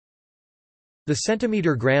The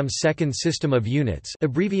centimetre-gram-second system of units,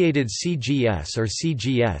 abbreviated CGS or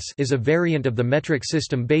CGS, is a variant of the metric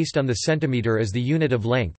system based on the centimetre as the unit of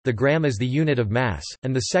length, the gram as the unit of mass,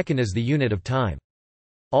 and the second as the unit of time.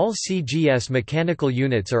 All CGS mechanical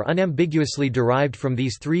units are unambiguously derived from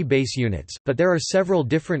these three base units, but there are several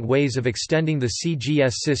different ways of extending the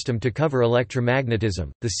CGS system to cover electromagnetism.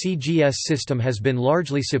 The CGS system has been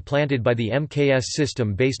largely supplanted by the MKS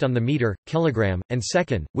system based on the meter, kilogram, and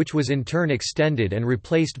second, which was in turn extended and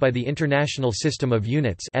replaced by the International System of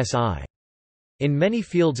Units (SI). In many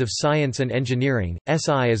fields of science and engineering,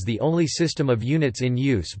 SI is the only system of units in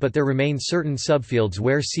use, but there remain certain subfields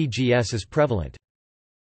where CGS is prevalent.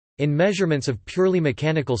 In measurements of purely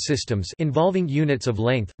mechanical systems involving units of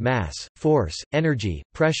length, mass, force, energy,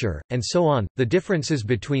 pressure, and so on, the differences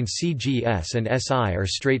between CGS and SI are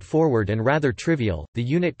straightforward and rather trivial. The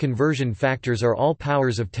unit conversion factors are all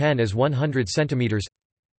powers of 10 as 100 centimeters.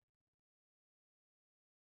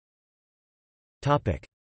 Topic: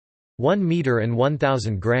 1 meter and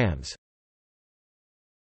 1000 grams.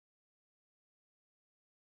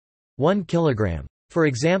 1 kilogram. For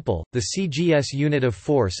example, the CGS unit of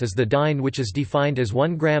force is the dyne, which is defined as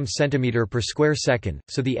 1 gram centimeter per square second,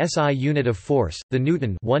 so the SI unit of force, the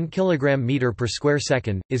newton 1 kilogram meter per square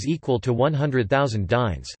second, is equal to 100,000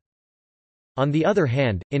 dynes. On the other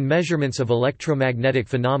hand, in measurements of electromagnetic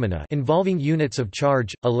phenomena involving units of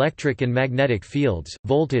charge, electric and magnetic fields,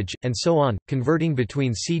 voltage, and so on, converting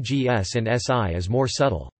between CGS and SI is more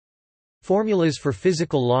subtle. Formulas for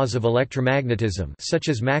physical laws of electromagnetism, such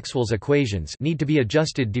as Maxwell's equations, need to be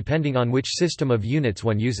adjusted depending on which system of units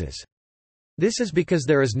one uses. This is because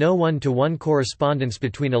there is no one-to-one correspondence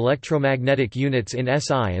between electromagnetic units in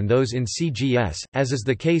SI and those in CGS, as is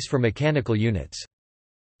the case for mechanical units.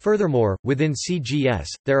 Furthermore, within CGS,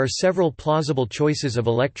 there are several plausible choices of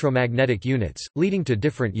electromagnetic units, leading to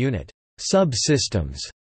different unit subsystems,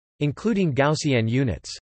 including Gaussian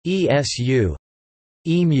units, ESU,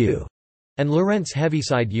 EMU, and Lorentz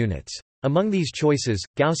Heaviside units. Among these choices,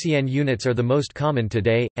 Gaussian units are the most common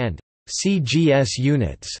today, and CGS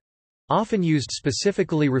units, often used,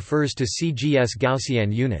 specifically refers to CGS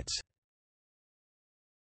Gaussian units.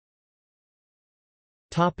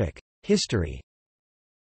 History.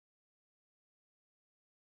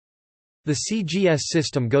 The CGS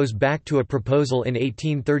system goes back to a proposal in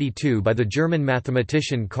 1832 by the German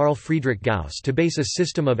mathematician Carl Friedrich Gauss to base a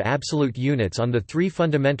system of absolute units on the three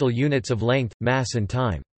fundamental units of length, mass and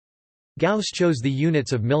time. Gauss chose the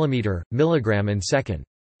units of millimeter, milligram and second.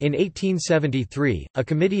 In 1873, a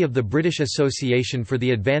committee of the British Association for the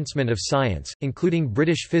Advancement of Science, including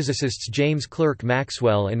British physicists James Clerk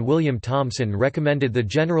Maxwell and William Thomson, recommended the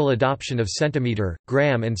general adoption of centimetre,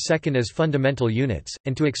 gram and second as fundamental units,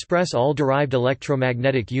 and to express all derived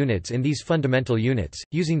electromagnetic units in these fundamental units,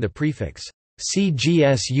 using the prefix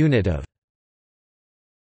CGS unit of.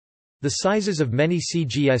 The sizes of many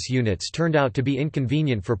CGS units turned out to be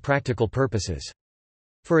inconvenient for practical purposes.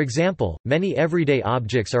 For example, many everyday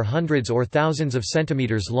objects are hundreds or thousands of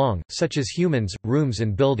centimeters long, such as humans, rooms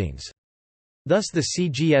and buildings. Thus the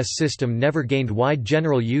CGS system never gained wide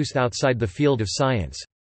general use outside the field of science.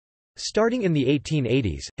 Starting in the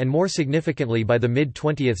 1880s, and more significantly by the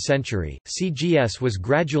mid-20th century, CGS was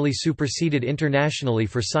gradually superseded internationally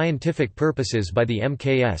for scientific purposes by the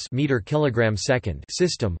MKS meter-kilogram-second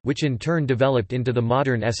system, which in turn developed into the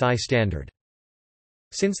modern SI standard.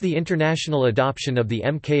 Since the international adoption of the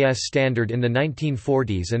MKS standard in the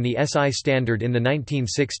 1940s and the SI standard in the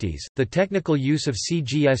 1960s, the technical use of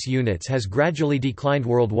CGS units has gradually declined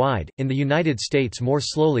worldwide, in the United States more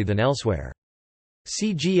slowly than elsewhere.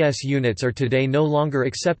 CGS units are today no longer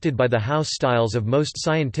accepted by the house styles of most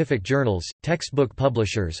scientific journals, textbook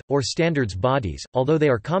publishers, or standards bodies, although they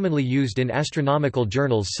are commonly used in astronomical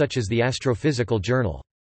journals such as the Astrophysical Journal.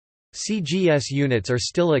 CGS units are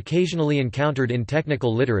still occasionally encountered in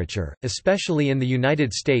technical literature, especially in the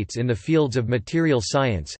United States in the fields of material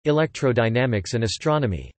science, electrodynamics and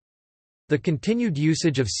astronomy. The continued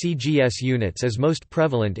usage of CGS units is most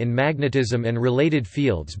prevalent in magnetism and related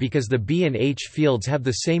fields because the B and H fields have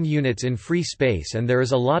the same units in free space, and there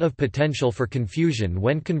is a lot of potential for confusion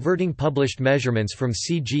when converting published measurements from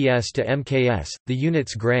CGS to MKS. The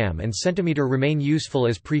units gram and centimeter remain useful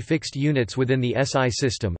as prefixed units within the SI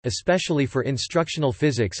system, especially for instructional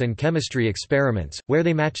physics and chemistry experiments, where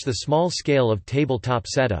they match the small scale of tabletop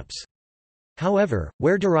setups. However,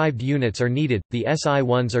 where derived units are needed, the SI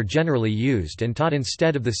ones are generally used and taught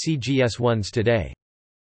instead of the CGS ones today.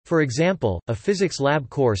 For example, a physics lab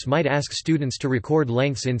course might ask students to record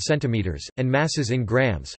lengths in centimeters, and masses in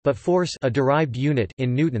grams, but force, a derived unit,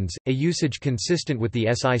 in newtons, a usage consistent with the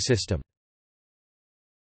SI system.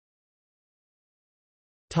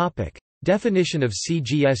 Topic: Definition of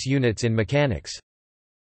CGS units in mechanics.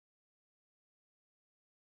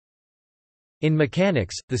 In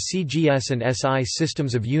mechanics, the CGS and SI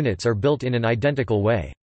systems of units are built in an identical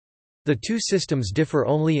way. The two systems differ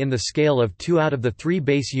only in the scale of two out of the three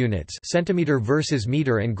base units, centimeter versus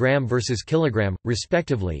meter and gram versus kilogram,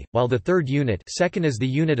 respectively, while the third unit, second as the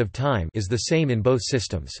unit of time, is the same in both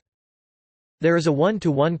systems. There is a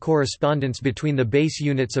 1-to-1 correspondence between the base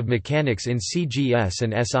units of mechanics in CGS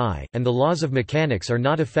and SI, and the laws of mechanics are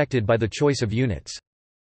not affected by the choice of units.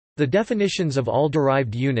 The definitions of all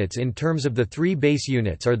derived units in terms of the three base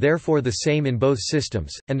units are therefore the same in both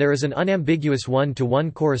systems, and there is an unambiguous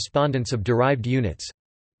 1-to-1 correspondence of derived units.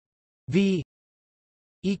 V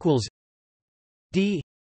equals d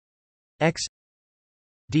x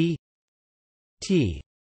d t.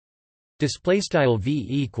 Display style v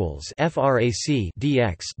equals frac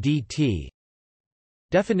dx dt.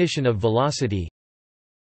 Definition of velocity: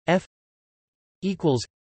 F equals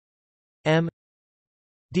m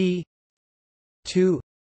d 2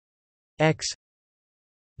 x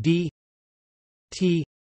d t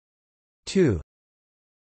 2.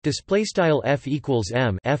 Display style F equals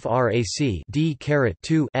m frac d caret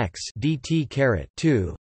 2 x dt caret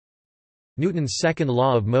 2. Newton's second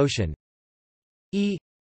law of motion: E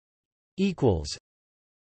equals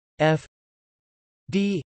F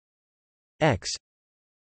d x.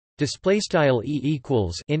 Display style E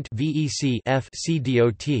equals int VEC F C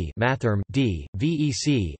dot mathrm d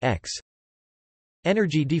VEC x.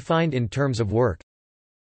 Energy defined in terms of work: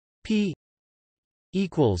 P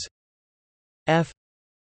equals F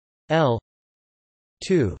L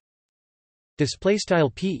 2. Display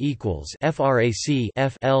style P equals frac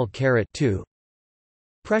F L caret 2.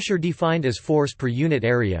 Pressure defined as force per unit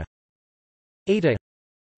area: eta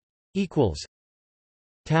equals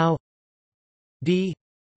tau d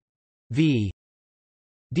v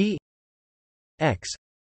d x.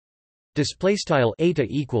 Display style eta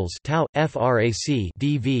equals tau frac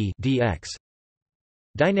dv dx.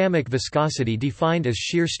 Dynamic viscosity defined as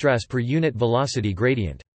shear stress per unit velocity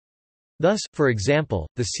gradient. Thus, for example,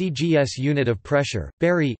 the CGS unit of pressure,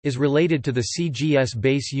 Barry, is related to the CGS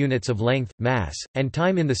base units of length, mass, and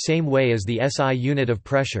time in the same way as the SI unit of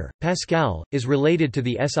pressure, Pascal, is related to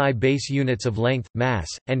the SI base units of length, mass,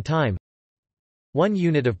 and time. 1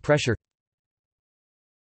 unit of pressure.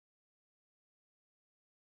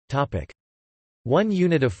 1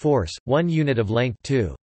 unit of force, 1 unit of length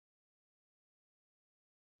 2.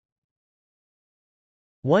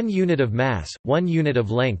 1 unit of mass, 1 unit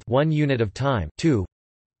of length, 1 unit of time 2.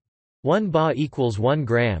 1 ba equals 1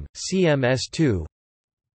 gram, cms2.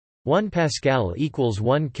 1 pascal equals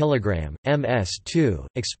 1 kilogram, ms2,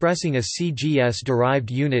 expressing a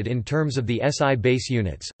CGS-derived unit in terms of the SI base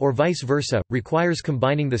units, or vice versa, requires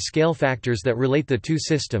combining the scale factors that relate the two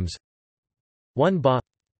systems. 1 ba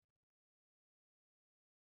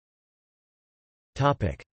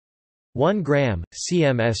 1 gram,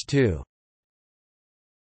 cms2.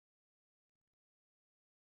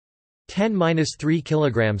 10-3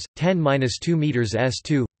 kilograms, 10-2 meters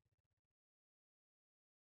s2.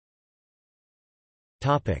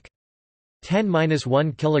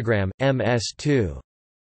 10-1 kilogram, ms2.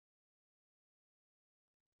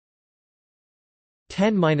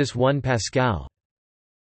 10-1 pascal.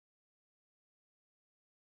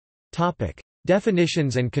 Topic: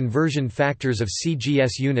 Definitions and conversion factors of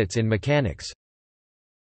CGS units in mechanics.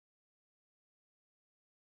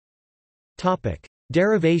 Topic: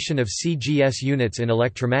 Derivation of CGS units in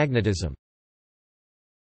electromagnetism.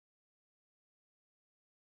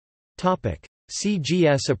 Topic: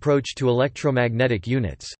 CGS approach to electromagnetic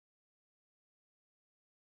units.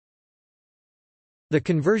 The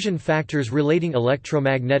conversion factors relating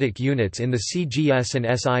electromagnetic units in the CGS and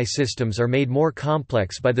SI systems are made more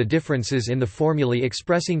complex by the differences in the formulae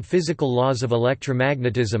expressing physical laws of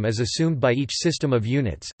electromagnetism as assumed by each system of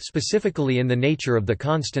units, specifically in the nature of the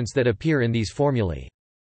constants that appear in these formulae.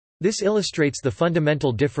 This illustrates the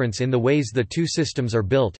fundamental difference in the ways the two systems are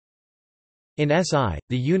built. In SI,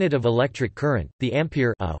 the unit of electric current, the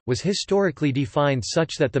ampere was historically defined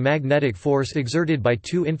such that the magnetic force exerted by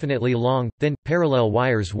two infinitely long, thin, parallel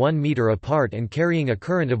wires 1 meter apart and carrying a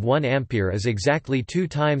current of 1 ampere is exactly 2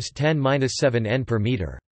 × 10⁻⁷ N per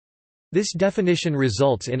meter. This definition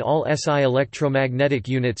results in all SI electromagnetic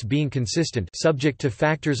units being consistent, subject to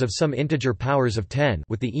factors of some integer powers of 10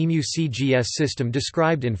 with the EMU CGS system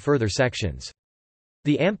described in further sections.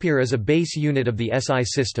 The ampere is a base unit of the SI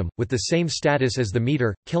system, with the same status as the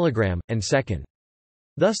meter, kilogram, and second.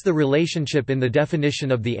 Thus the relationship in the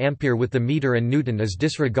definition of the ampere with the meter and Newton is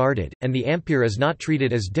disregarded, and the ampere is not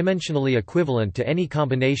treated as dimensionally equivalent to any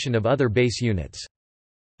combination of other base units.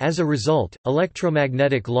 As a result,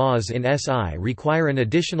 electromagnetic laws in SI require an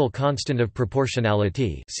additional constant of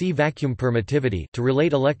proportionality, see vacuum permittivity, to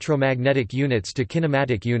relate electromagnetic units to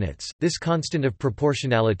kinematic units. This constant of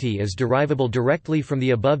proportionality is derivable directly from the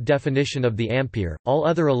above definition of the ampere. All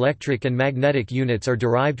other electric and magnetic units are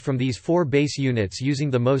derived from these four base units using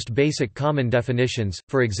the most basic common definitions.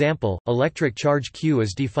 For example, electric charge Q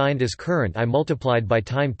is defined as current I multiplied by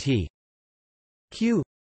time t. Q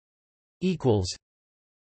equals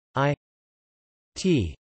I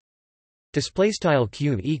T. Display style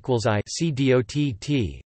Q equals I C dot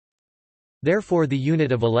T. Therefore, the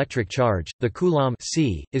unit of electric charge, the coulomb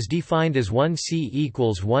C, is defined as 1 C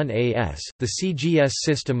equals 1 AS. The CGS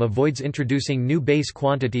system avoids introducing new base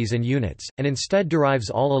quantities and units, and instead derives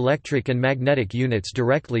all electric and magnetic units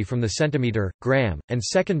directly from the centimetre, gram, and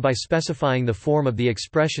second by specifying the form of the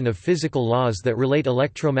expression of physical laws that relate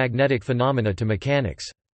electromagnetic phenomena to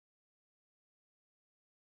mechanics.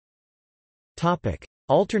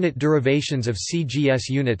 Alternate derivations of CGS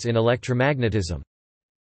units in electromagnetism.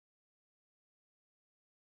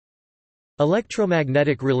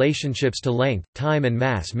 Electromagnetic relationships to length, time and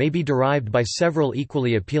mass may be derived by several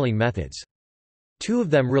equally appealing methods. Two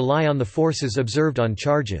of them rely on the forces observed on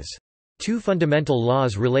charges. Two fundamental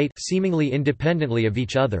laws relate, seemingly independently of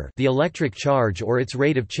each other, the electric charge or its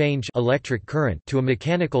rate of change, electric current, to a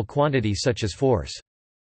mechanical quantity such as force.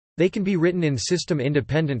 They can be written in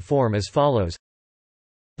system-independent form as follows.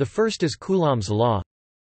 The first is Coulomb's law.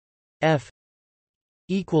 F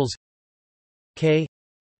equals K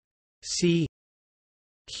C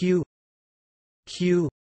Q Q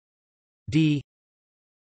D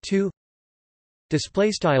 2.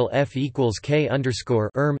 Display style F equals K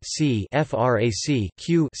underscore C frac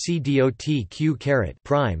Q C dot Q caret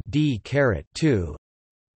prime D caret 2,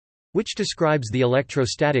 which describes the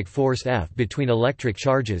electrostatic force F between electric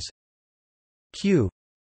charges Q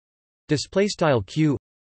display style Q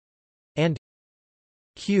and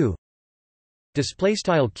Q display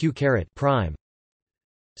style Q caret prime,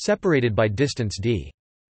 separated by distance d.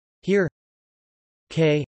 Here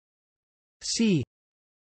K C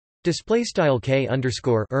display style K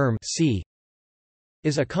underscore C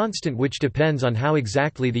is a constant which depends on how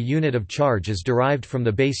exactly the unit of charge is derived from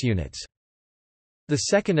the base units. The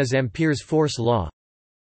second is Ampere's force law.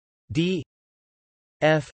 D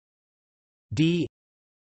F D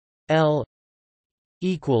L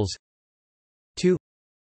equals 2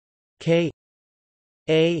 K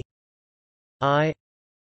A I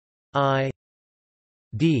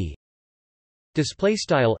D. Display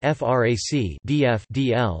style frac df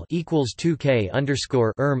dl equals 2k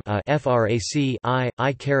underscore frac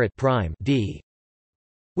I caret prime d,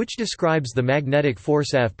 which describes the magnetic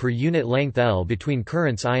force F per unit length L between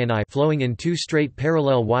currents I and I flowing in two straight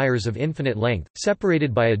parallel wires of infinite length,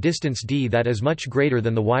 separated by a distance d that is much greater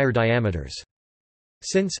than the wire diameters.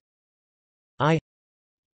 Since I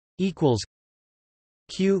equals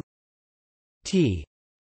q t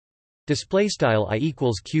display style I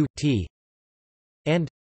equals q t and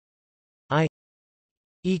I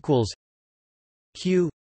equals q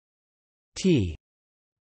t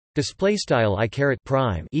display style I caret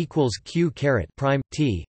prime equals q caret prime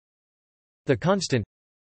t, the constant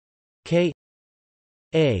k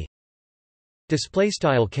a display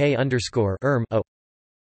style k underscore a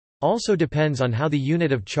also depends on how the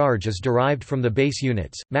unit of charge is derived from the base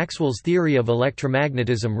units. Maxwell's theory of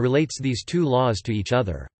electromagnetism relates these two laws to each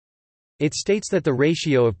other. It states that the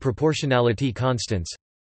ratio of proportionality constants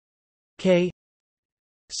k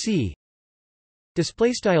c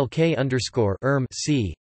display style k underscore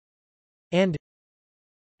c and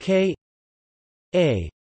k a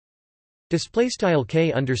display style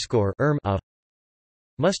k underscore a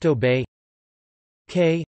must obey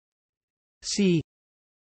k c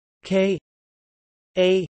k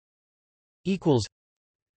a equals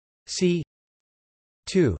c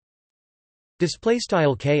 2. Display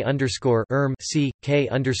style k underscore c k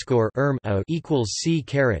underscore a equals c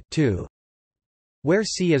caret 2, where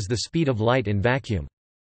c is the speed of light in vacuum.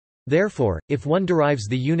 Therefore, if one derives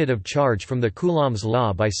the unit of charge from the Coulomb's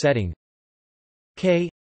law by setting k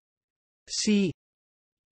c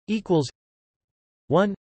equals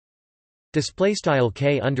 1, display style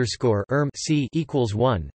k underscore c equals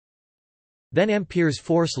 1, then Ampere's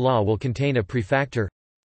force law will contain a prefactor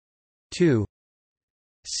 2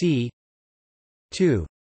 c 2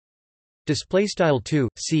 display style 2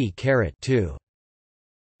 c caret 2.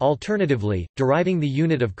 Alternatively, deriving the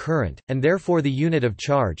unit of current, and therefore the unit of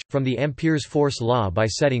charge, from the Ampere's force law by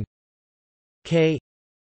setting k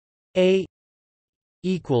a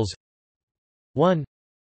equals 1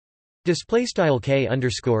 display style k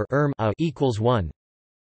underscore a equals 1,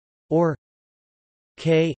 or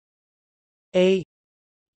K A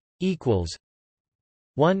equals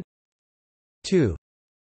 1 2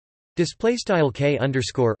 display style K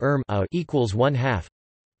underscore a equals 1/2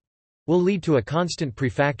 will lead to a constant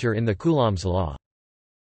prefactor in the Coulomb's law.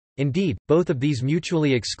 Indeed, both of these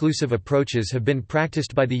mutually exclusive approaches have been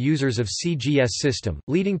practiced by the users of CGS system,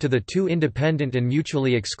 leading to the two independent and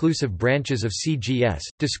mutually exclusive branches of CGS,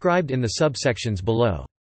 described in the subsections below.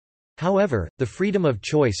 However, the freedom of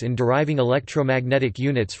choice in deriving electromagnetic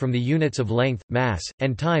units from the units of length, mass,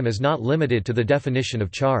 and time is not limited to the definition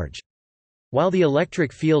of charge. While the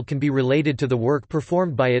electric field can be related to the work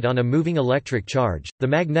performed by it on a moving electric charge, the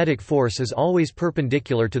magnetic force is always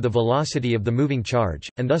perpendicular to the velocity of the moving charge,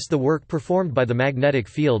 and thus the work performed by the magnetic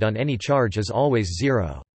field on any charge is always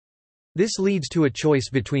zero. This leads to a choice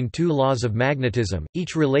between two laws of magnetism,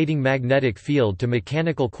 each relating magnetic field to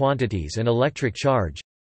mechanical quantities and electric charge.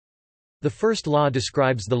 The first law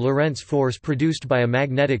describes the Lorentz force produced by a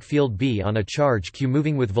magnetic field B on a charge q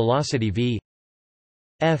moving with velocity v.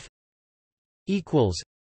 F equals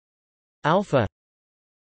alpha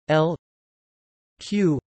L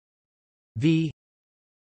q v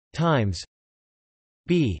times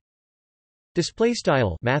b. Display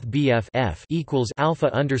style Math F equals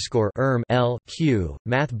alpha underscore L q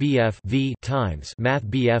Math v times Math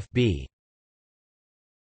b.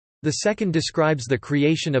 The second describes the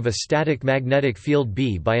creation of a static magnetic field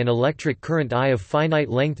B by an electric current I of finite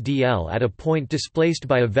length dl at a point displaced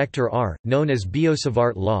by a vector r, known as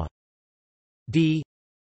Biot-Savart law. D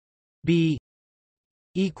B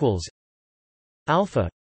equals alpha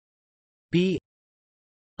B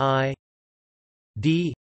I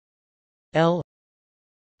D L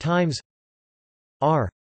times R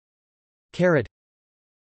caret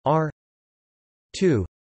R 2.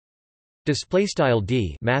 Display style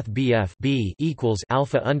D Math B equals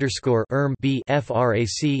alpha underscore B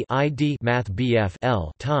frac I D Math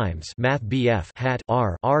L times Math hat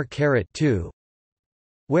R caret 2,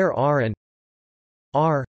 where R and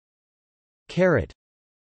R caret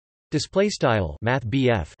display style Math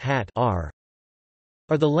hat R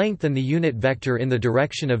are the length and the unit vector in the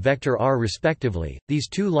direction of vector r respectively. These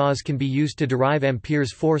two laws can be used to derive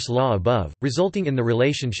Ampere's force law above, resulting in the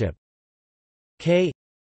relationship K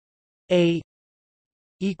A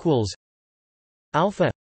equals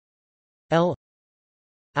alpha L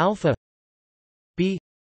alpha B.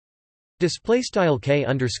 Display style K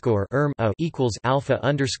underscore a equals alpha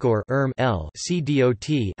underscore L C dot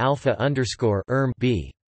alpha underscore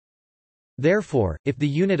B. Therefore, if the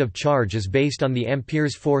unit of charge is based on the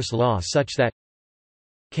Ampere's force law such that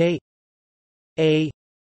K A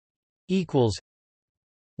equals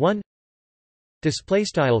 1, display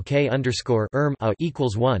style K underscore a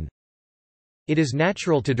equals 1, it is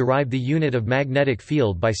natural to derive the unit of magnetic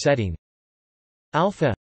field by setting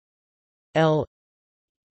alpha L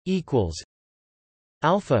equals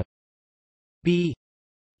alpha B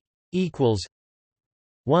equals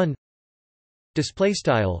 1. Display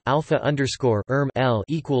style alpha underscore L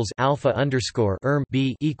equals alpha underscore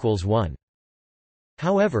B equals 1.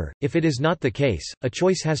 However, if it is not the case, a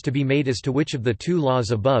choice has to be made as to which of the two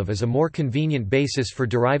laws above is a more convenient basis for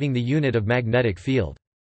deriving the unit of magnetic field.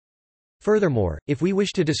 Furthermore, if we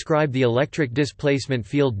wish to describe the electric displacement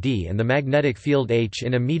field D and the magnetic field H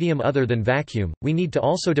in a medium other than vacuum, we need to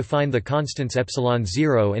also define the constants epsilon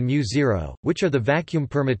 0 and μ0, which are the vacuum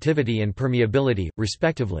permittivity and permeability,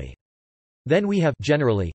 respectively. Then we have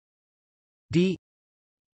generally D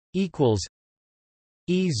equals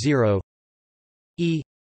E0 E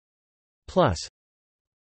plus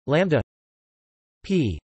lambda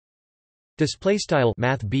P. Display style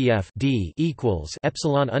Math D equals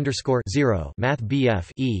epsilon underscore 0 Math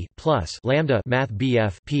E plus lambda Math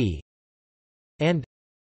P, and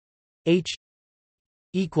H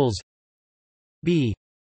equals B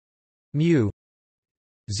mu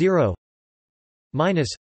 0 minus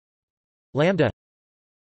lambda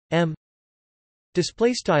M.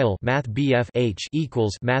 Display style Math H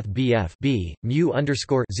equals Math B mu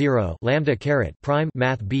underscore 0 lambda caret prime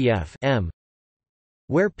Math M,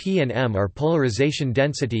 where P and M are polarization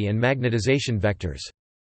density and magnetization vectors.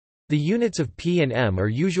 The units of P and M are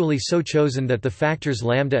usually so chosen that the factors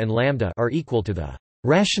lambda and lambda are equal to the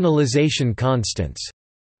rationalization constants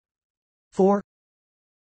 4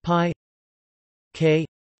 pi k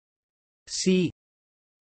c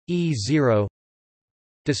E0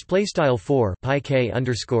 display style 4 pi k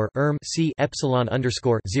underscore c epsilon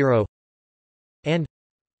underscore 0 and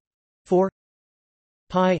 4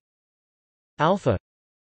 pi alpha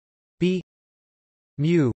B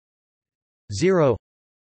mu 0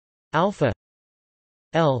 alpha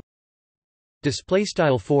L display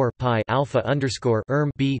style 4 pi alpha underscore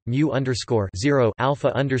b mu underscore 0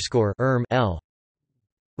 alpha underscore L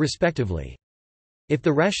respectively. If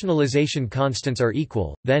the rationalization constants are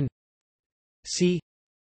equal, then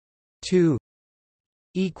C2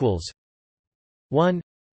 equals 1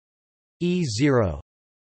 E0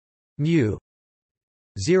 mu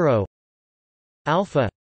 0 alpha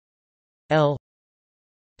L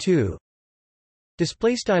 2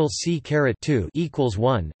 display style C caret 2 equals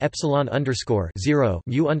 1 epsilon underscore 0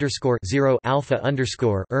 mu underscore 0 alpha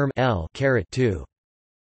underscore L caret 2.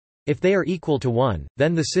 If they are equal to 1,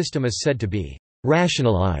 then the system is said to be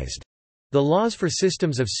rationalized. The laws for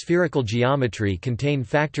systems of spherical geometry contain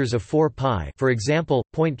factors of 4 pi, for example,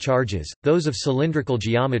 point charges, those of cylindrical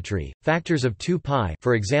geometry, factors of 2 pi,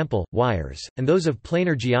 for example, wires, and those of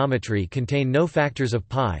planar geometry contain no factors of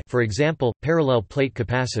pi, for example, parallel plate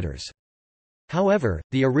capacitors. However,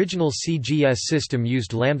 the original CGS system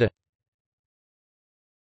used lambda.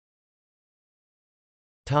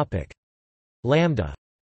 Topic: Lambda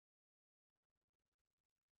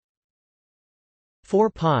 4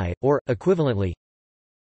 pi, or, equivalently,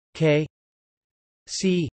 k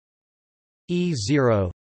c E0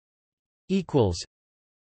 equals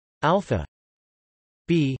alpha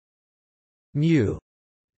b mu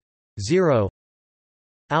 0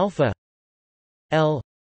 alpha L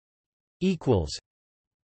equals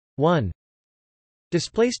 1.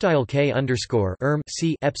 Display style k underscore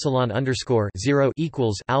c epsilon underscore 0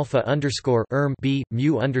 equals alpha underscore b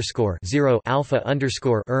mu underscore 0 alpha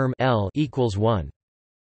underscore L equals 1.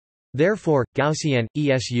 Therefore, Gaussian,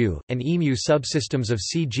 ESU, and EMU subsystems of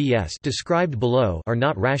CGS described below are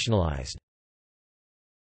not rationalized.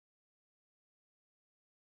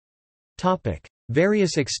 Topic: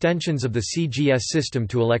 Various extensions of the CGS system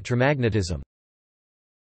to electromagnetism.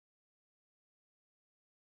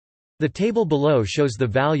 The table below shows the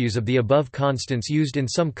values of the above constants used in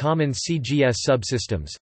some common CGS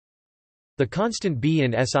subsystems. The constant B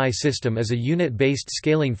in SI system is a unit-based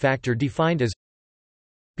scaling factor defined as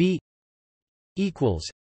B equals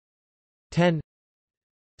 10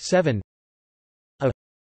 7 a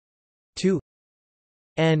 2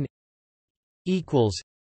 n equals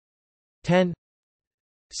 10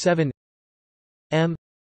 7 m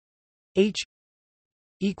h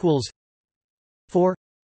equals 4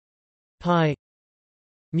 pi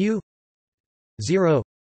mu 0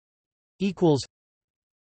 equals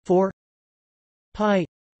 4 pi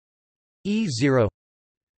e0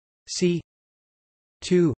 c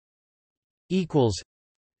 2 equals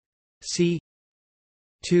c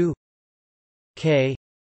 2 k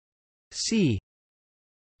c.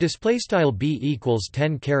 Display style b equals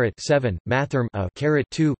 10 caret 7 mathrm a caret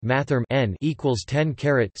 2 mathrm n equals 10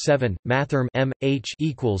 caret 7 mathrm m h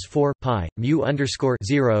equals 4 pi mu underscore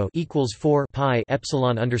 0 equals 4 pi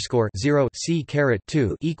epsilon underscore 0 c caret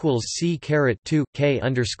 2 equals c caret 2 k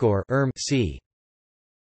underscore c.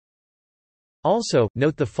 Also,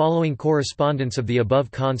 note the following correspondence of the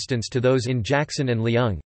above constants to those in Jackson and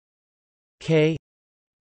Leung. K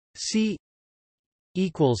c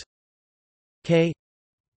equals k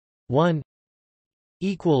 1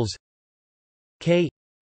 equals k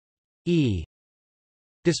e.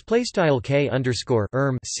 Display style k underscore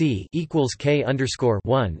c equals k underscore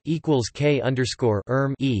 1 equals k underscore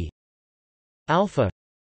e. Alpha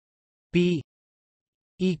b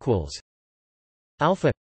equals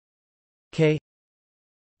alpha k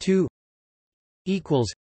 2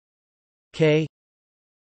 equals k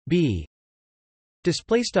b.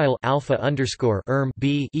 Display style alpha underscore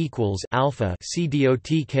b equals alpha c dot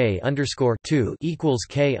k underscore 2 equals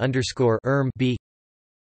k underscore b.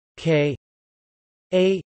 K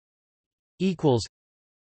a equals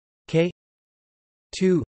k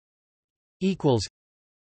 2 equals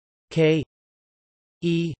k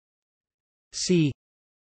e c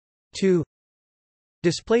 2.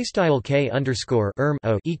 Display style k underscore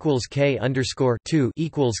o equals k underscore 2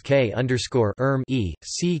 equals k underscore e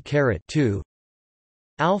c caret 2.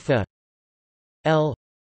 Alpha L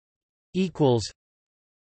equals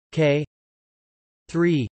k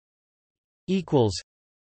 3 equals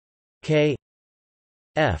k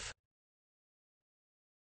f.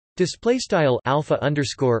 Display style alpha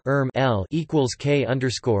underscore L equals k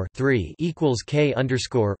underscore 3 equals k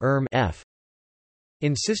underscore f.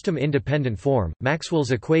 In system-independent form, Maxwell's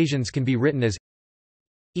equations can be written as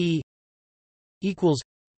E equals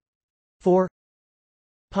 4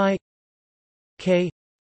 pi k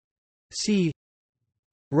c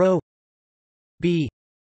rho b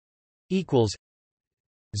equals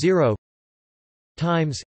 0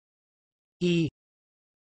 times E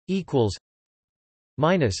equals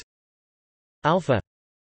minus alpha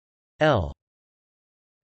L.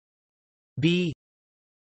 B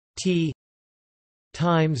T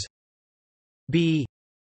times B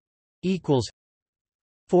equals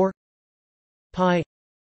 4 pi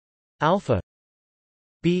alpha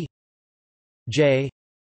B J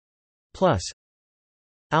plus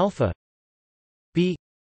alpha B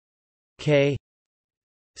K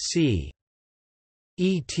C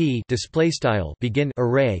ET display style begin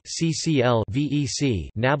array CCL VEC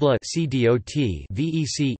nabla CDOT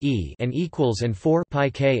VEC E and equals and 4 pi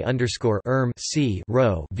K underscore C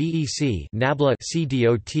row VEC nabla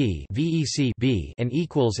CDOT VEC B and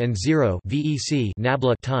equals and 0 VEC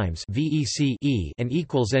nabla times VEC E and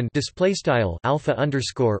equals and display style alpha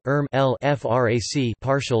underscore L frac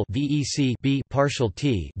partial VEC B partial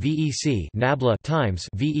T VEC nabla times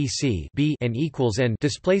VEC B and equals and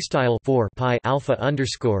display style 4 pi alpha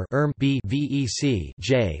underscore B VEC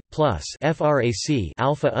J plus frac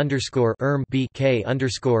alpha underscore B K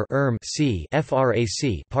underscore C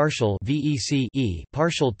frac partial VEC E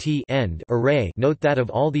partial T end array. Note that of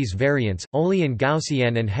all these variants, only in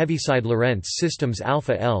Gaussian and Heaviside Lorentz systems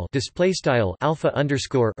alpha L display style alpha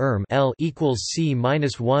underscore L equals C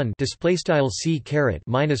minus 1 display style C caret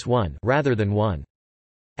minus 1 rather than 1.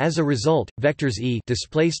 As a result, vectors E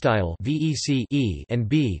 (VEC E) and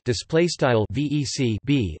B (VEC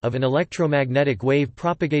B) of an electromagnetic wave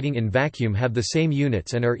propagating in vacuum have the same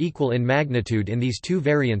units and are equal in magnitude in these two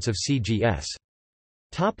variants of CGS.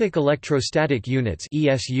 Electrostatic units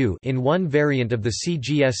 (ESU). In one variant of the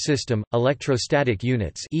CGS system, electrostatic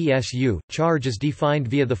units (ESU), charge is defined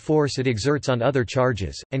via the force it exerts on other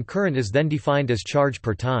charges, and current is then defined as charge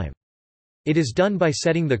per time. It is done by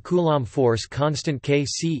setting the Coulomb force constant K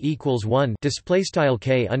C equals 1 display style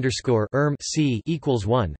K underscore C equals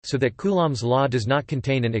 1, so that Coulomb's law does not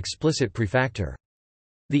contain an explicit prefactor.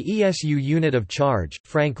 The ESU unit of charge,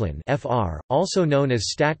 Franklin (Fr), also known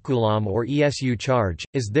as statcoulomb or ESU charge,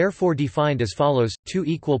 is therefore defined as follows: two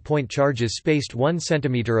equal point charges spaced 1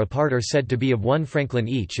 cm apart are said to be of 1 Franklin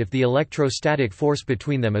each if the electrostatic force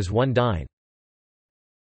between them is 1 dyne.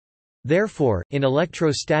 Therefore, in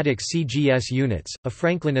electrostatic CGS units, a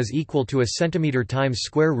Franklin is equal to a centimeter times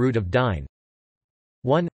square root of dyne.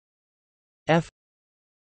 1 F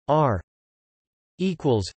R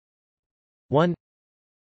equals 1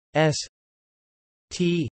 S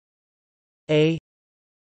T A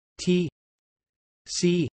T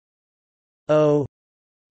C O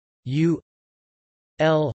U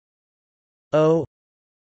L O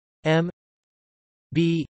M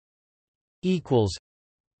B equals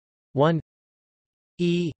 1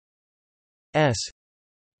 E S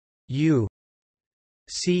U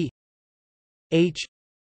C H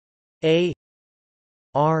A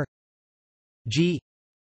R G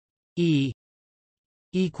E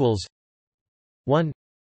equals 1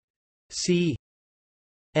 C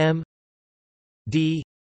M D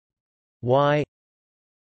Y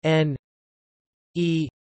N E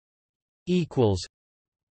equals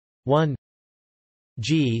 1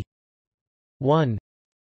 G 1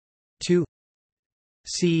 2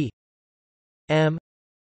 C M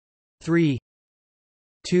 3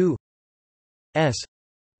 2 S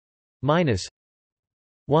minus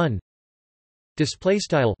 1. Display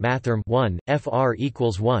style mathrm 1 fr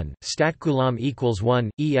equals 1 statcoulomb equals 1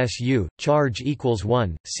 ESU charge equals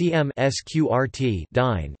 1 cm sqrt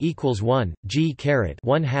dyne equals 1 g caret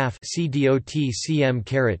 1/2 cdot cm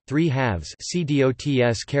caret 3/2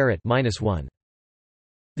 cdots caret minus 1.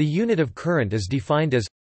 The unit of current is defined as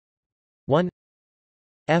 1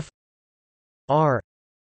 f r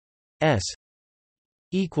s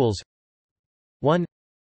equals 1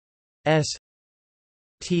 s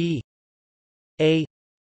t a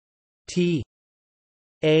t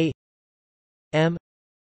a m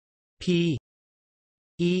p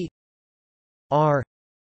e r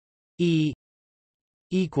e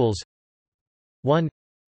equals 1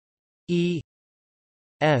 e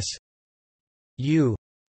s u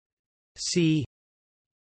c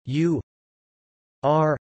u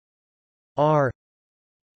r r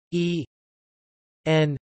e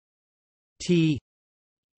n t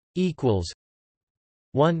equals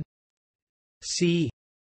 1 c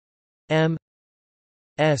m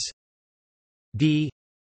s d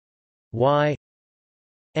y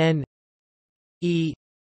n e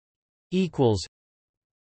equals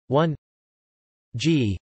 1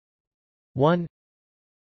 g 1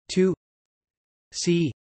 2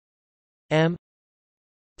 c m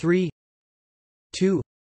 3 2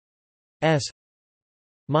 s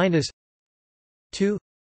minus 2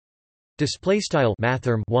 Display style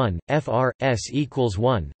mathrm 1 FR s equals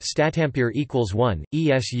 1 statampere equals 1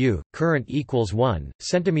 ESU current equals 1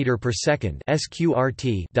 centimeter per second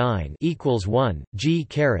SQRT dyne equals 1 G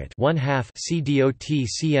caret 1/2 CDOT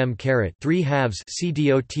cm caret 3/2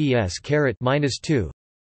 CDOTs caret -2.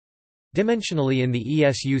 Dimensionally in the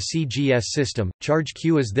ESU CGS system, charge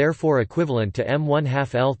Q is therefore equivalent to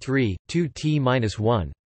m1/2 L3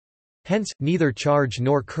 2T-1. Hence, neither charge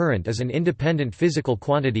nor current is an independent physical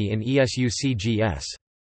quantity in ESU-CGS.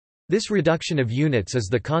 This reduction of units is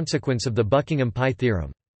the consequence of the Buckingham-Pi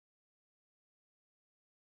theorem.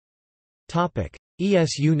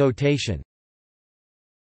 ESU notation.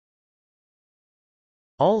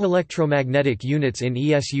 All electromagnetic units in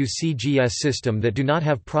ESU-CGS system that do not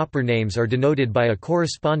have proper names are denoted by a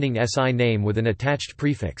corresponding SI name with an attached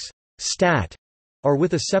prefix, stat, or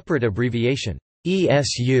with a separate abbreviation,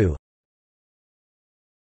 ESU.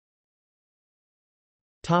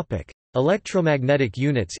 Electromagnetic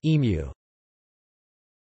units (EMU).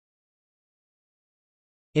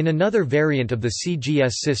 In another variant of the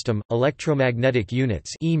CGS system, electromagnetic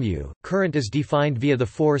units (EMU), current is defined via the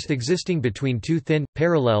force existing between two thin,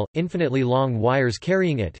 parallel, infinitely long wires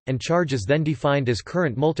carrying it, and charge is then defined as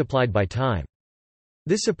current multiplied by time.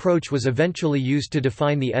 This approach was eventually used to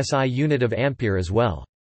define the SI unit of ampere as well.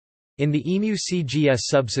 In the EMU CGS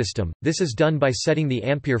subsystem, this is done by setting the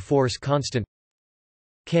ampere force constant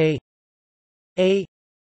K A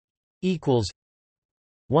equals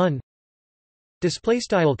 1 display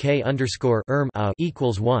style K underscore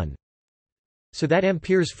equals 1, so that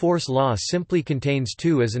Ampere's force law simply contains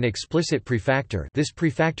 2 as an explicit prefactor. This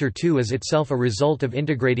prefactor 2 is itself a result of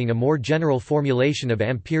integrating a more general formulation of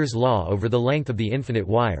Ampere's law over the length of the infinite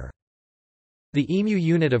wire. The EMU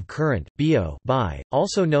unit of current, BO,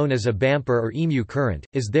 also known as a bamper or EMU current,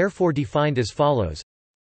 is therefore defined as follows.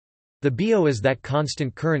 The BO is that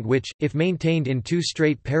constant current which, if maintained in two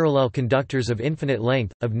straight parallel conductors of infinite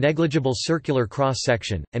length, of negligible circular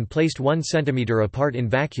cross-section, and placed 1 cm apart in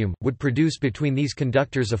vacuum, would produce between these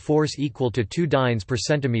conductors a force equal to 2 dynes per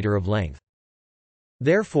centimeter of length.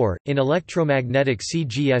 Therefore, in electromagnetic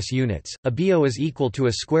CGS units, a BO is equal to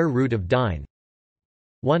a square root of dyne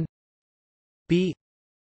 1 B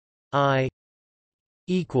I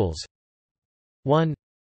equals 1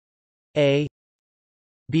 A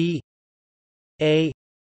B A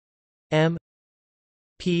M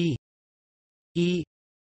P E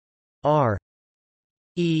R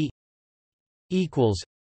E equals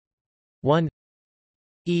 1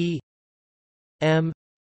 E M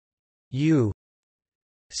U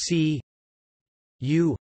C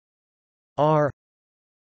U R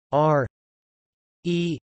R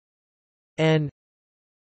E N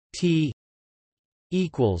T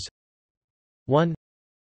equals 1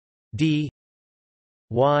 D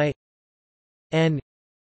Y N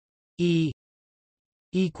E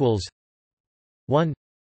equals 1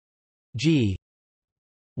 G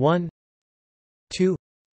 1 2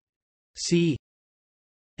 C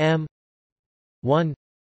M 1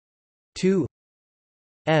 2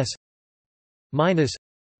 S minus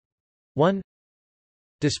 1.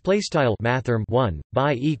 Display style mathrm 1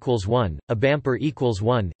 bi equals 1 a bamper equals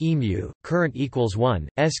 1 EMU current equals 1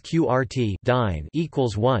 SQRT dyne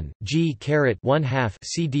equals 1 G caret 1/2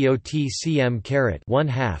 CDOT cm caret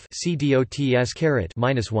 1/2 CDOTs caret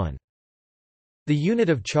 -1. The unit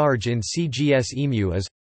of charge in CGS EMU is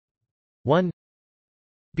 1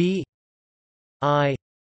 B I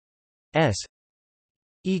S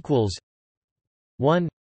equals 1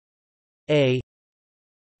 A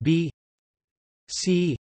B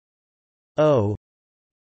C O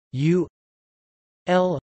U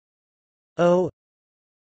L O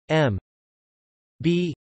M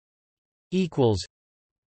B equals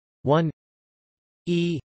 1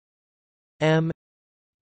 E M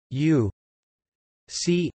U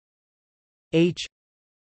C H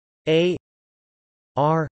A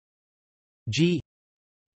R G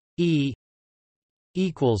E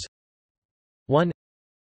equals 1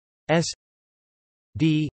 S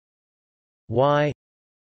D Y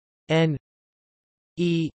N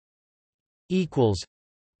E equals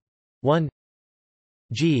 1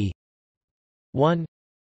 G 1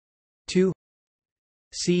 2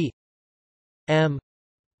 C M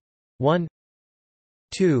 1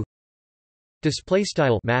 2. Display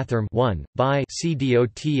style mathrm 1 by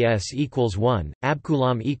CDOTs equals 1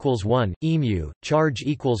 abcoulomb equals 1 EMU charge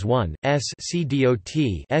equals 1 S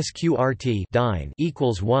CDOT SQRT dyne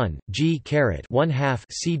equals 1 G caret 1/2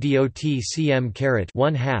 CDOT cm caret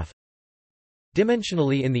 1/2.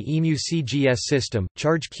 Dimensionally in the EMU CGS system,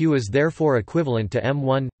 charge Q is therefore equivalent to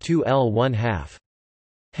m1 2 L 1/2.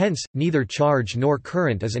 Hence, neither charge nor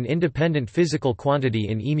current is an independent physical quantity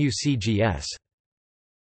in EMU-CGS.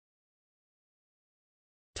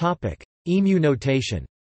 EMU notation.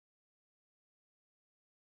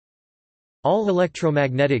 All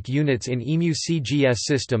electromagnetic units in EMU-CGS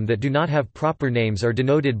system that do not have proper names are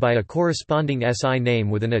denoted by a corresponding SI name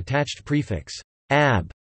with an attached prefix, ab,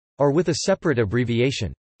 or with a separate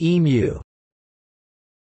abbreviation, EMU.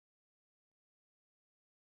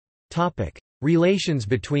 Relations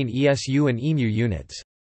between ESU and EMU units.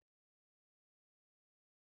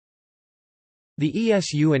 The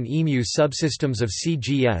ESU and EMU subsystems of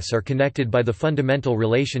CGS are connected by the fundamental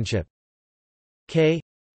relationship K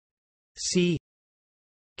C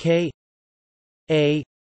K A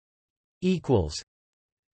equals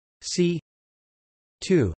C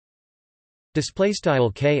 2. Display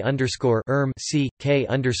style K underscore C K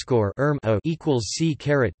underscore O equals C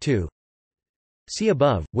caret 2. See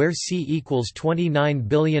above, where C equals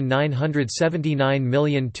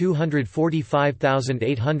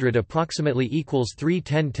 29,979,245,800 approximately equals 3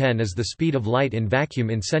 × 10⁻10 is the speed of light in vacuum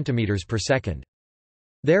in centimeters per second.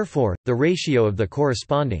 Therefore, the ratio of the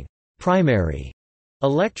corresponding primary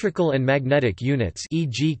electrical and magnetic units,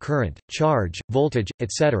 e.g. current, charge, voltage,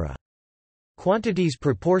 etc. quantities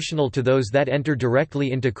proportional to those that enter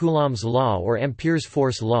directly into Coulomb's law or Ampere's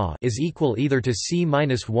force law is equal either to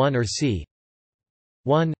C-1 or C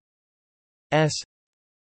 1 S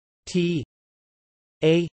T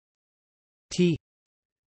A T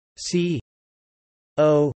C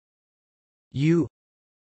O U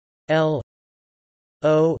L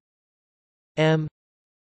O M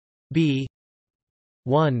B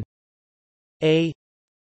 1 A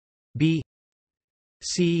B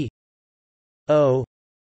C O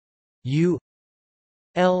U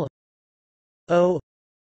L O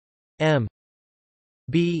M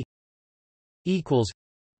B equals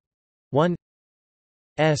 1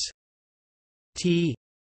 S T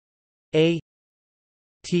A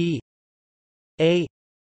T A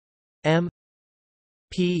M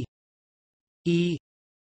P E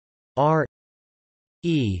R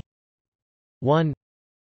E 1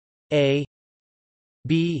 A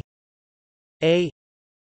B A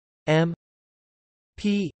M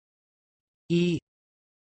P E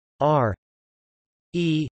R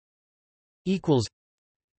E equals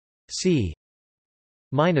C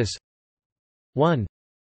minus 1.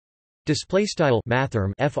 Display style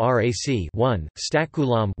mathrm frac 1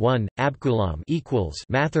 statcoulomb 1 abcoulomb equals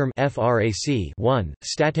mathrm frac 1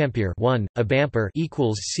 statampere 1 abampere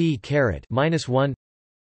equals C caret minus 1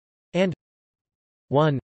 and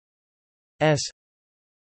 1 S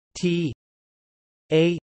T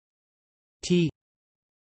A T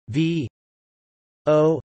V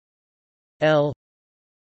O L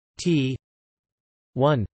T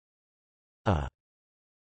 1 A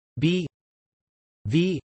B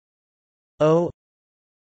V O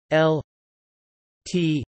L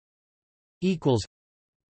T equals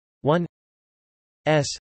 1 S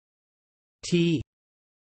T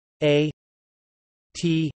A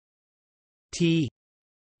T T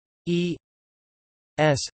E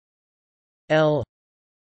S L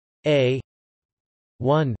A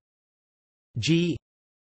 1 G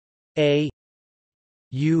A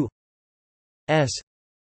U S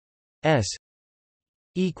S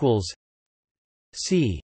equals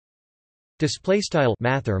C. Display style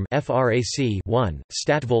mathrm frac 1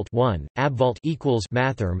 statvolt 1 abvolt equals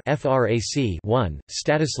mathrm frac 1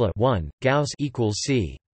 statisla 1 gauss equals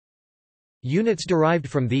C. Units derived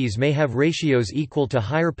from these may have ratios equal to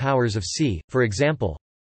higher powers of C. For example,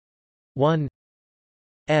 1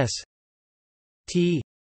 S T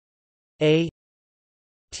A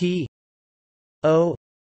T O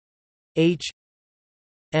H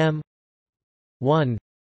M 1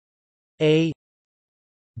 A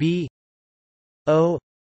B O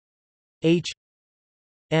H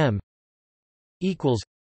M equals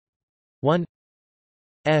 1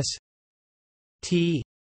 S T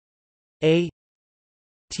A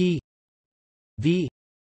T V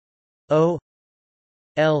O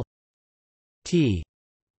L T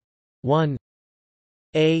 1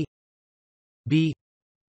 A B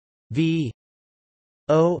V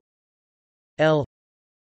O L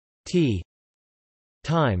T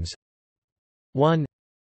times 1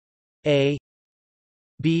 A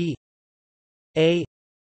B A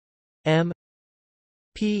M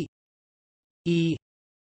P E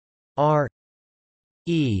R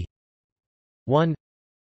E 1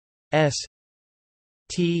 S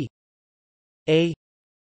T A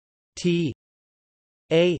T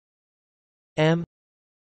A M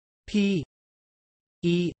P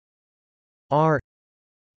E R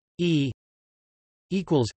E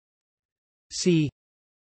equals C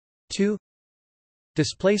 2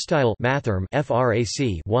 Display style mathrm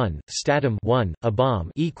frac 1 statum 1 abom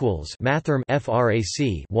equals mathrm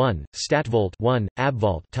frac 1 statvolt 1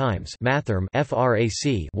 abvolt times mathrm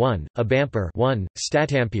frac 1 abampere 1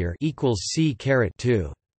 statampere equals c caret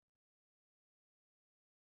 2.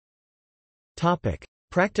 Topic: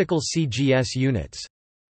 Practical CGS units.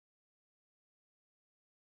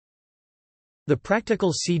 The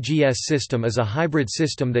practical CGS system is a hybrid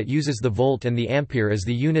system that uses the volt and the ampere as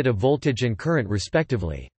the unit of voltage and current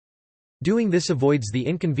respectively. Doing this avoids the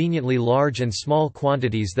inconveniently large and small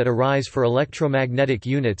quantities that arise for electromagnetic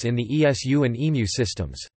units in the ESU and EMU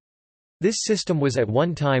systems. This system was at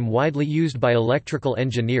one time widely used by electrical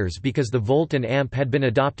engineers because the volt and amp had been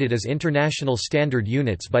adopted as international standard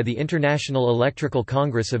units by the International Electrical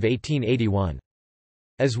Congress of 1881.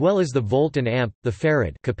 As well as the volt and amp, the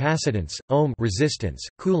farad capacitance, ohm resistance,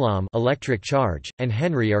 coulomb electric charge, and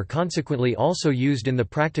Henry are consequently also used in the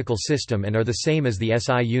practical system and are the same as the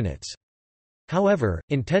SI units. However,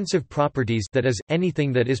 intensive properties, that is,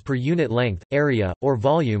 anything that is per unit length, area, or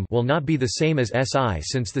volume, will not be the same as SI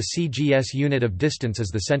since the CGS unit of distance is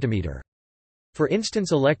the centimetre. For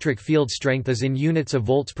instance, electric field strength is in units of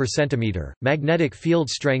volts per centimeter, magnetic field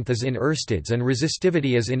strength is in oersteds, and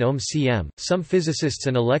resistivity is in ohm cm. Some physicists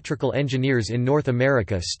and electrical engineers in North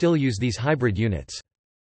America still use these hybrid units.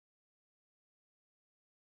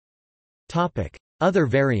 Topic: Other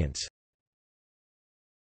variants.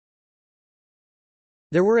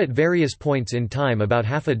 There were at various points in time about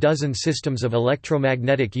half a dozen systems of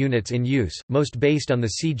electromagnetic units in use, most based on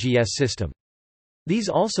the CGS system. These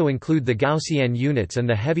also include the Gaussian units and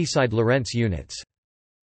the Heaviside Lorentz units.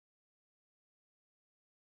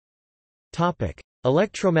 Topic: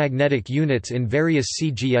 Electromagnetic units in various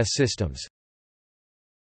CGS systems.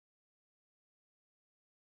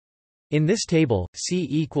 In this table, C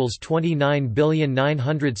equals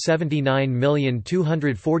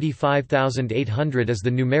 29,979,245,800 is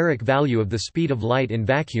the numeric value of the speed of light in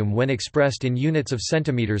vacuum when expressed in units of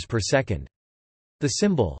centimeters per second. The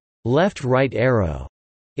symbol left-right arrow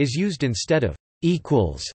is used instead of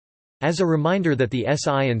equals as a reminder that the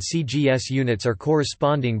SI and CGS units are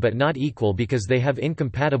corresponding but not equal because they have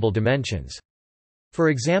incompatible dimensions. For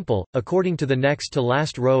example, according to the next to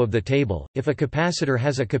last row of the table, if a capacitor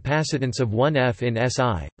has a capacitance of 1F in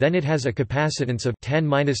SI, then it has a capacitance of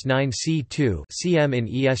 10⁻⁹ C2 cm in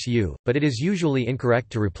ESU, but it is usually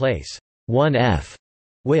incorrect to replace 1F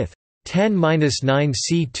with 10⁻⁹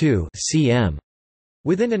 C2 cm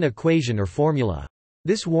within an equation or formula.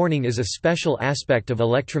 This warning is a special aspect of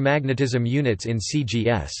electromagnetism units in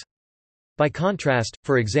CGS. By contrast,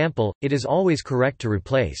 for example, it is always correct to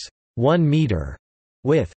replace 1 meter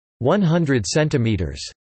with 100 centimeters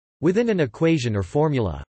within an equation or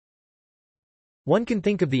formula. One can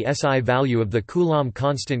think of the SI value of the Coulomb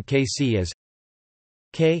constant Kc as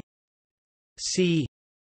K C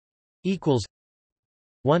equals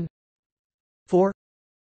 1 4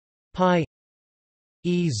 pi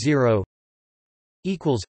E0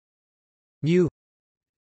 equals mu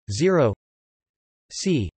 0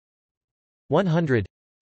 C 100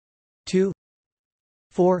 2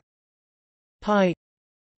 4 pi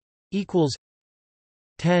equals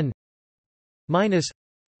 10 minus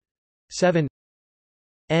 7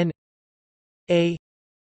 n a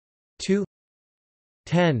 2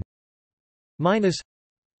 10 minus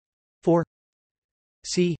 4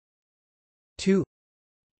 c 2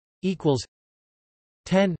 equals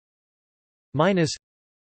 10 minus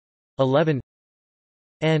 11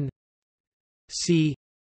 n c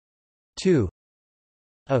 2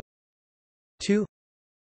 a 2.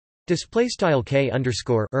 Display style K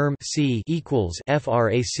underscore erm C equals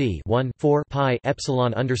frac 1 4 pi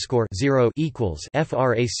epsilon underscore 0 equals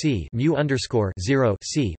frac mu underscore 0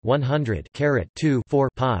 C 100 caret 2 4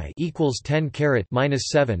 pi equals 10 caret minus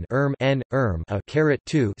 7 n a caret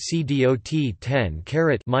 2 C dot 10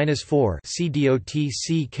 caret minus 4 C dot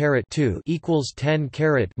C caret 2 equals 10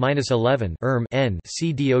 caret minus 11 n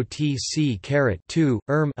C dot C caret 2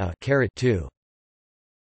 a caret 2.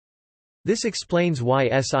 This explains why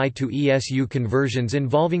SI to ESU conversions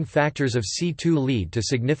involving factors of C2 lead to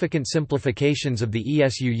significant simplifications of the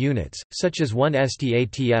ESU units, such as 1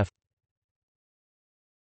 STATF.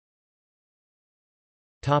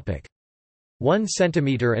 1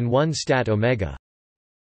 cm and 1 stat omega.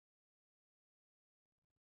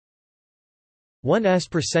 1 s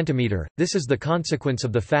per centimeter. This is the consequence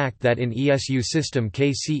of the fact that in ESU system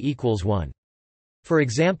Kc equals 1. For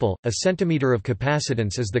example, a centimeter of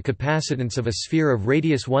capacitance is the capacitance of a sphere of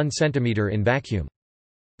radius 1 cm in vacuum.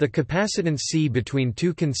 The capacitance C between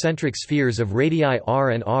two concentric spheres of radii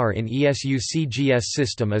r and r in ESU CGS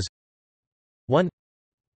system is 1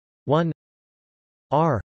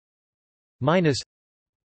 r minus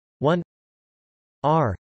 1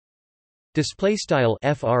 r display style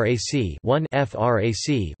frac 1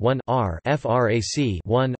 frac 1 r frac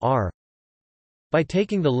 1 r. By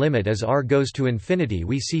taking the limit as r goes to infinity,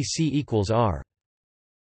 we see c equals r.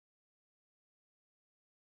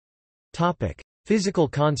 Topic: Physical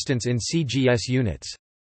constants in CGS units.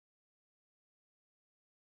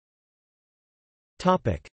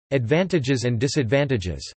 Topic: Advantages and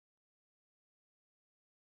disadvantages.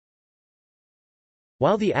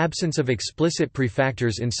 While the absence of explicit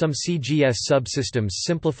prefactors in some CGS subsystems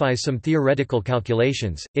simplifies some theoretical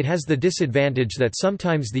calculations, it has the disadvantage that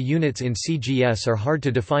sometimes the units in CGS are hard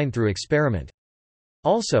to define through experiment.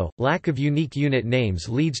 Also, lack of unique unit names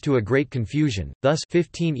leads to a great confusion, thus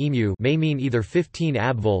 15 EMU may mean either 15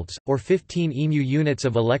 abvolts, or 15 EMU units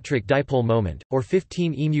of electric dipole moment, or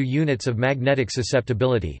 15 EMU units of magnetic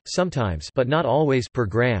susceptibility, sometimes but not always per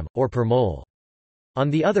gram, or per mole. On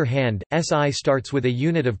the other hand, SI starts with a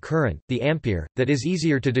unit of current, the ampere, that is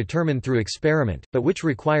easier to determine through experiment, but which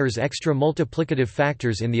requires extra multiplicative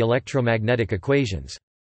factors in the electromagnetic equations.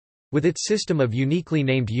 With its system of uniquely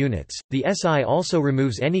named units, the SI also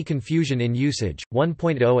removes any confusion in usage.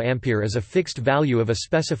 1.0 ampere is a fixed value of a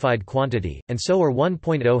specified quantity, and so are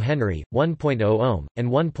 1.0 Henry, 1.0 ohm, and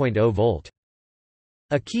 1.0 volt.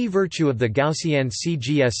 A key virtue of the Gaussian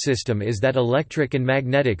CGS system is that electric and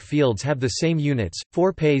magnetic fields have the same units,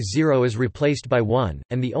 4π0 is replaced by 1,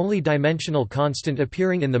 and the only dimensional constant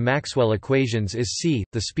appearing in the Maxwell equations is c,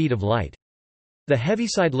 the speed of light. The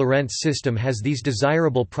Heaviside-Lorentz system has these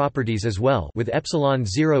desirable properties as well, with epsilon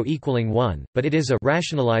 0 equaling 1, but it is a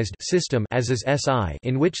rationalized system, as is SI,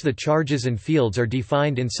 in which the charges and fields are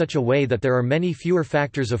defined in such a way that there are many fewer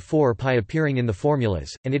factors of 4π appearing in the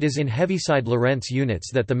formulas, and it is in Heaviside-Lorentz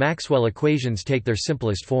units that the Maxwell equations take their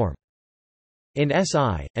simplest form. In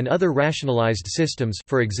SI, and other rationalized systems,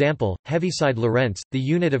 for example, Heaviside-Lorentz, the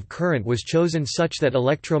unit of current was chosen such that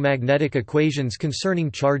electromagnetic equations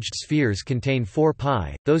concerning charged spheres contain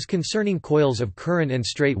 4π, those concerning coils of current and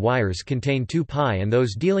straight wires contain 2π, and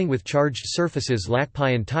those dealing with charged surfaces lack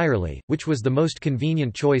π entirely, which was the most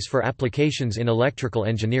convenient choice for applications in electrical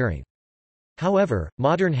engineering. However,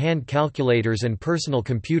 modern hand calculators and personal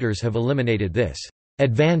computers have eliminated this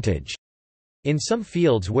advantage. In some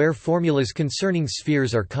fields where formulas concerning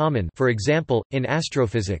spheres are common, for example, in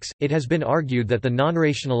astrophysics, it has been argued that the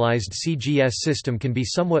non-rationalized CGS system can be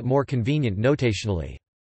somewhat more convenient notationally.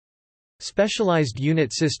 Specialized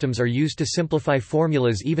unit systems are used to simplify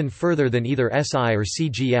formulas even further than either SI or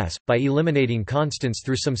CGS, by eliminating constants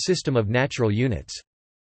through some system of natural units.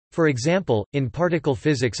 For example, in particle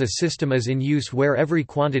physics a system is in use where every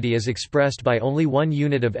quantity is expressed by only one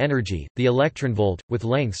unit of energy, the electronvolt, with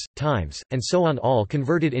lengths, times, and so on all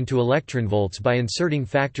converted into electronvolts by inserting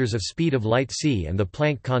factors of speed of light c and the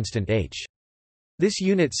Planck constant h. This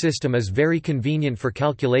unit system is very convenient for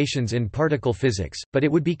calculations in particle physics, but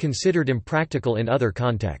it would be considered impractical in other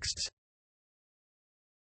contexts.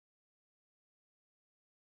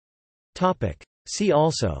 See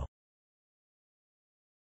also: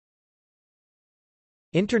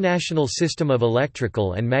 International System of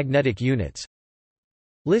Electrical and Magnetic Units.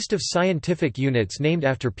 List of scientific units named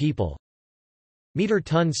after people.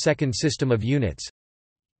 Meter-ton-second system of units.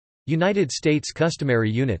 United States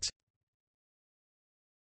customary units.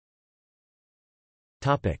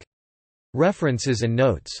 Topic. References and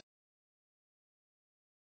notes.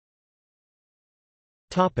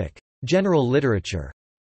 Topic. General literature.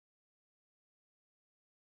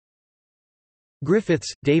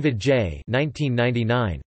 Griffiths, David J.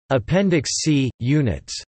 1999. Appendix C,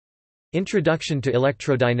 Units. Introduction to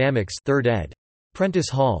Electrodynamics, 3rd ed. Prentice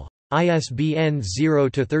Hall. ISBN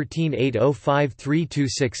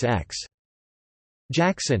 0-13805326-X.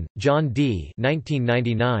 Jackson, John D.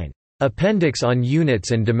 1999. Appendix on Units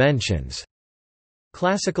and Dimensions.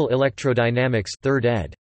 Classical Electrodynamics, 3rd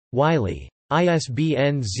ed. Wiley.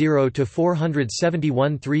 ISBN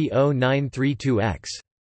 0-471-30932-X.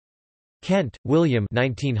 Kent, William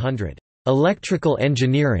 1900. Electrical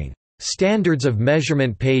Engineering. Standards of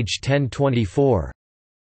Measurement, page 1024.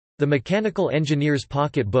 The Mechanical Engineer's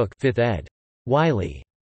Pocket Book, 5th ed. Wiley.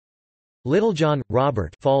 Littlejohn,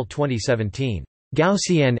 Robert. Fall 2017.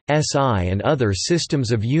 Gaussian, SI and Other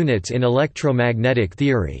Systems of Units in Electromagnetic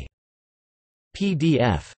Theory.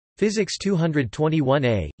 PDF. Physics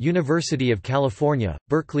 221A, University of California,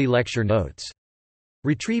 Berkeley Lecture Notes.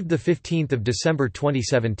 Retrieved 15 December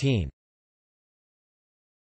 2017.